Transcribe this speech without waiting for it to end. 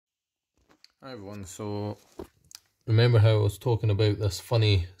Hi everyone, so remember how I was talking about this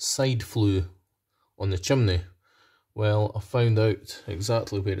funny side flue on the chimney? Well, I found out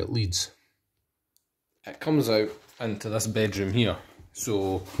exactly where it leads. It comes out into this bedroom here,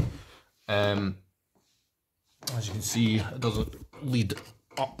 so as you can see, it doesn't lead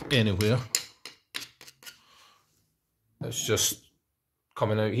up anywhere. It's just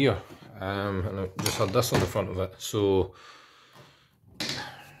coming out here, and I just had this on the front of it, so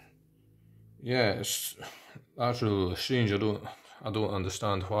yeah, that's really strange. I don't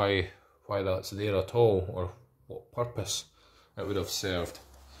understand why that's there at all, or what purpose it would have served.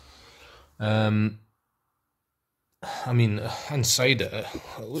 I mean, inside it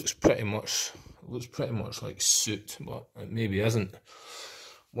looks pretty much like soot, but it maybe isn't.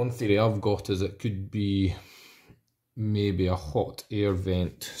 One theory I've got is it could be maybe a hot air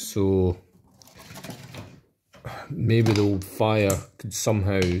vent, so maybe the old fire could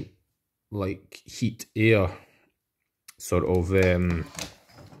somehow like heat air, sort of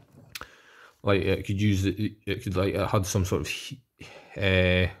like it could use it could like it had some sort of heat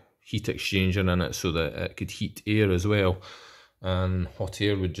exchanger in it so that it could heat air as well, and hot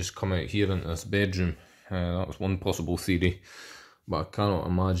air would just come out here into this bedroom. That was one possible theory, but I cannot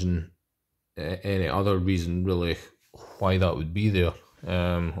imagine any other reason really why that would be there.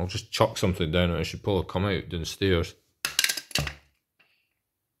 I'll just chuck something down and it should probably come out downstairs.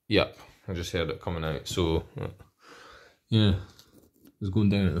 Yep, I just heard it coming out, so yeah, it's going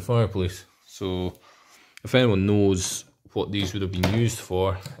down at the fireplace. So if anyone knows what these would have been used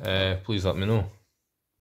for, please let me know.